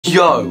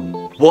Yo!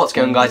 What's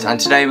going on, guys? And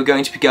today we're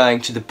going to be going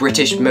to the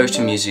British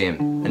Motor Museum.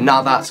 And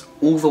now that's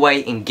all the way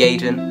in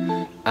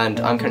Gaydon, and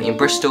I'm currently in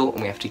Bristol and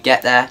we have to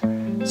get there.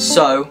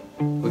 So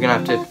we're gonna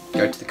have to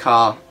go to the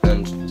car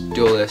and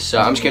do all this. So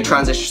I'm just gonna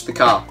transition to the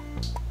car.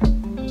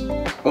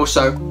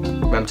 Also,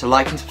 remember to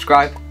like and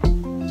subscribe.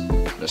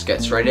 Let's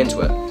get straight into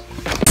it.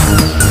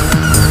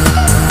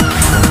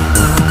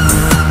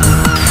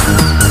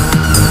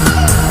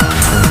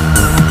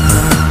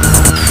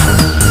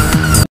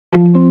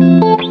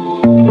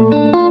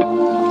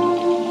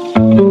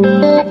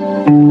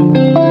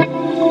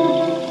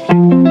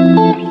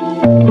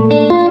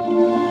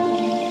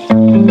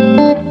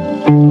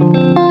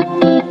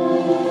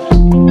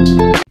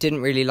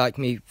 Didn't really like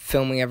me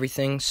filming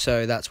everything,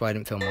 so that's why I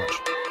didn't film much.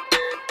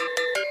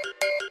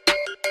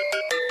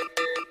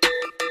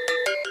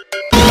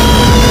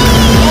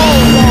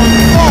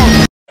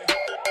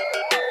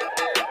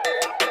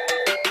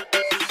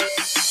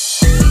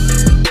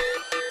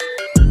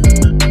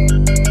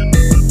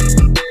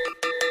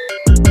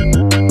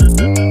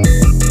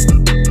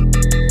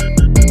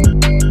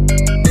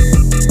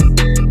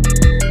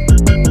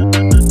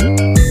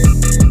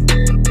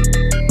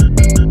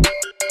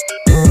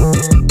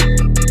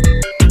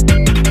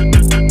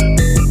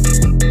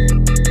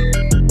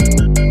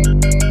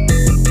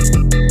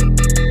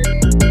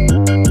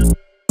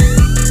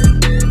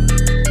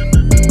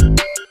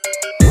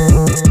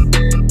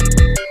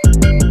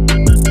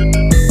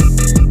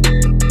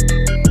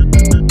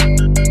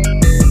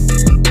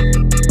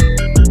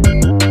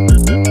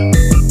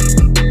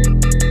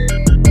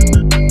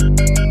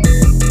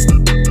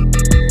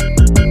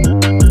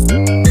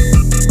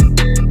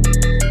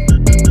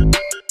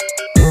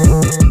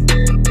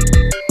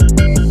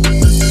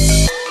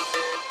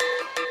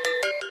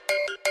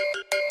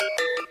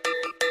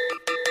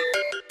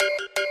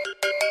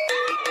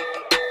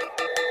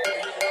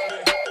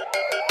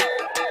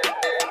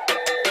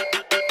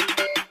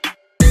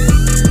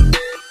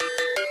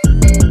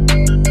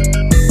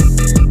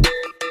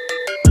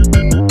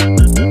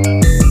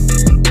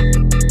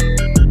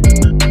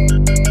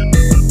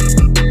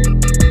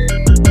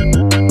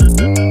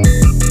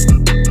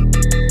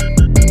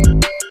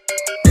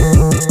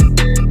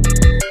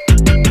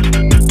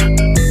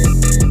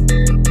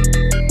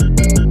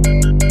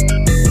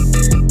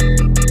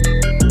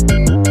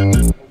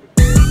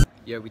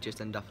 We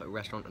just ended up at a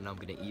restaurant and now I'm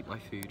going to eat my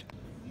food.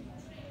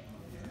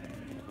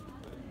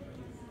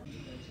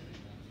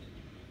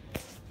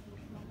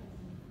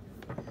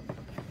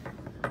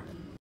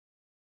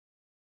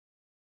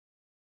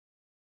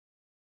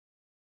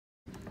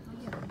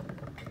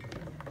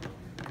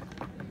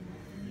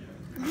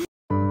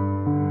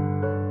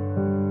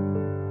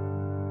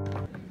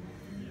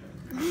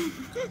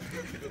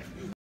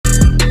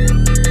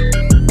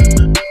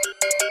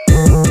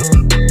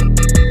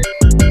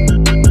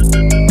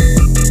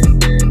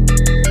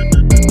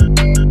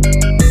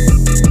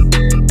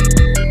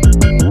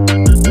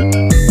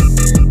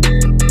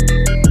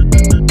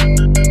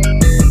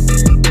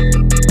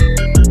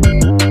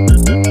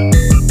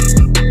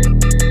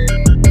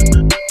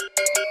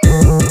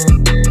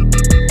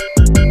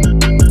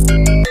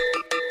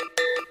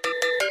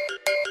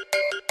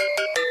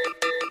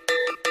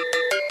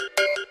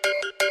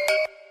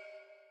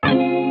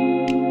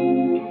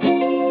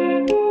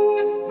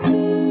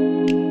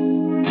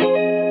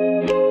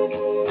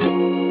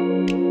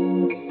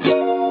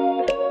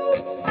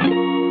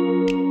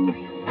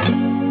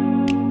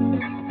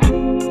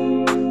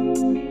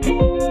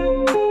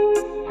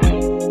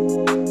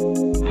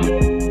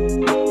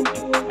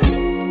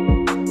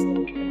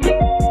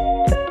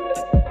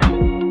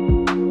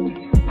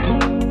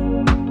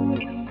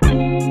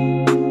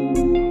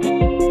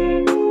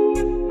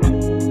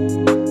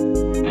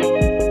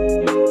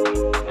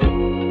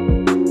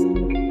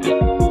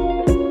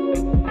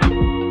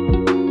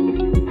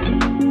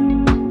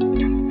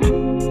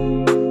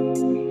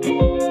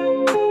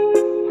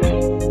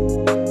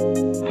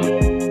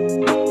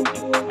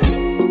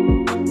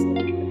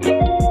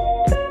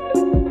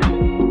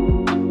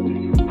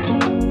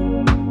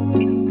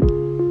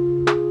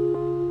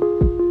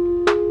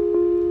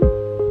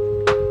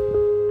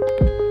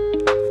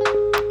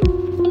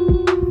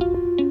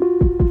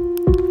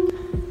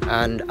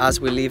 And as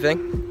we're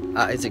leaving,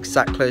 at its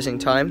exact closing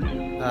time,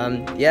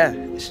 yeah,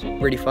 it's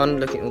really fun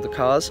looking at all the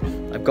cars.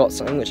 I've got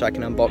something which I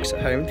can unbox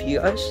at home for you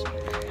guys.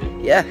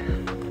 Yeah,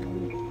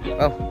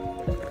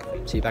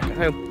 well, see you back at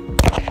home.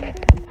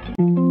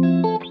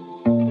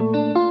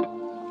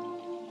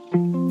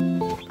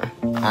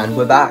 And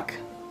we're back.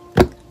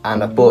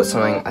 And I bought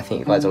something I think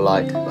you guys will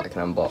like that I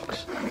can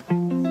unbox.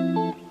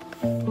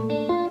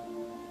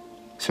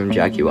 It's from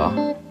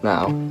Jaguar.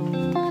 Now,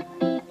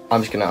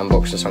 I'm just going to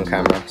unbox this on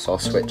camera, so I'll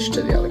switch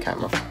to the other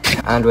camera.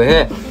 And we're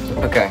here.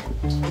 Okay.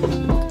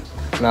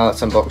 Now let's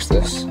unbox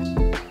this.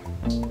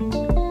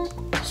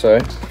 So,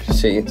 you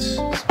see it's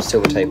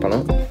silver tape on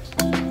it.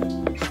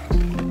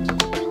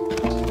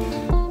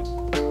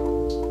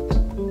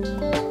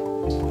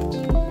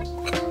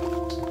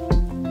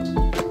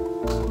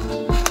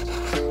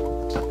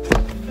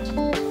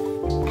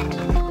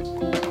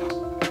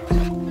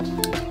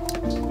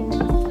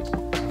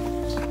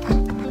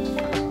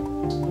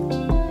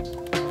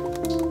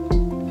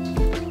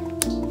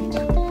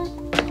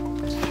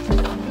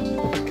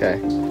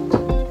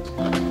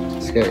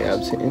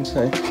 what's it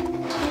inside?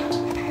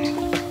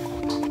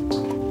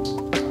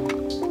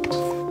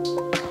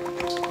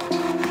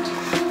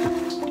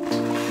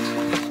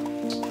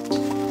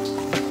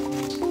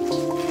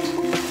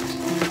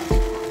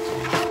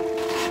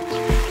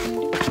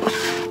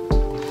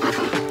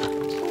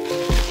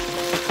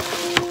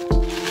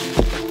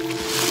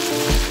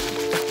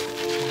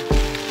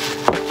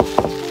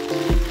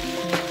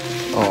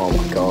 Oh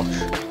my gosh,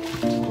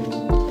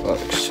 that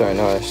looks so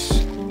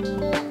nice.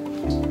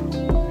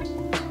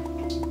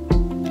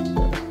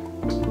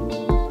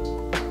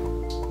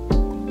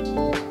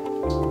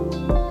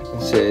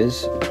 This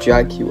is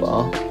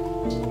Jaguar.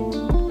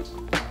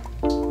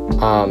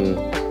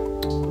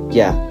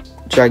 Yeah,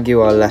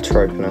 Jaguar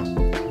letter opener,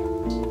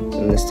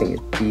 and this thing is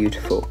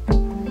beautiful.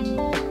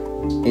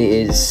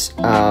 It is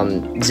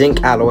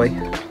zinc alloy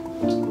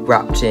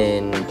wrapped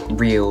in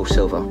real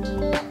silver.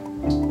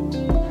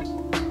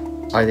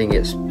 I think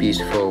it's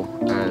beautiful,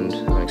 and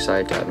I'm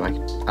excited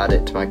to add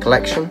it to my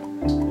collection.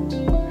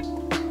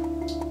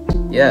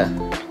 Yeah,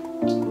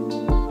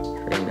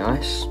 pretty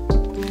nice.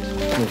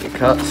 I think it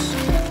cuts,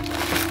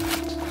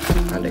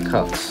 and it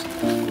cuts.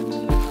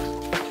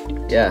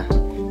 Yeah,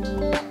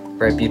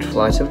 very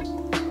beautiful item.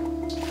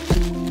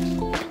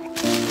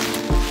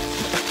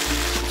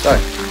 So,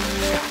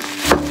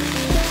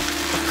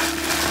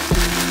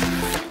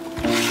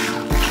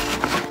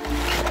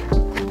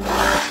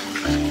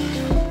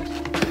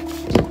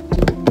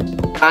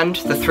 and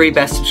the 3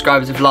 best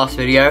subscribers of last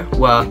video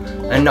were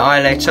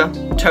Annihilator,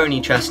 Tony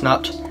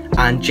Chestnut,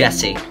 and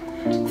Jesse.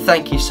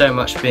 Thank you so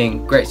much for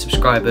being great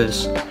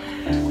subscribers.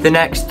 The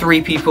next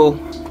 3 people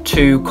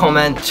to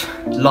comment,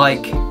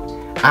 like,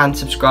 and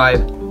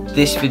subscribe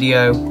this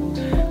video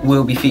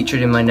will be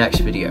featured in my next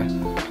video.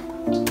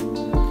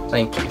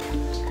 Thank you.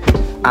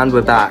 And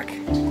we're back.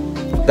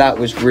 That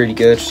was really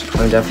good.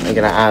 I'm definitely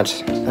going to add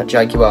a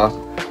Jaguar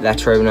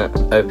letter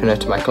opener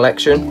to my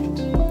collection.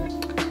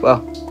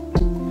 Well,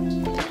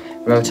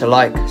 remember to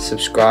like,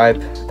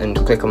 subscribe, and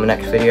click on the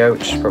next video,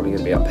 which is probably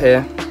going to be up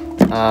here,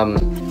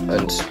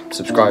 and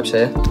subscribe's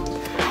here.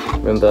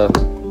 Remember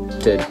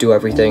to do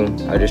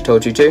everything I just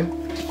told you to,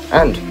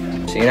 and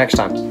see you next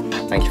time.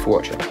 Thank you for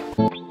watching.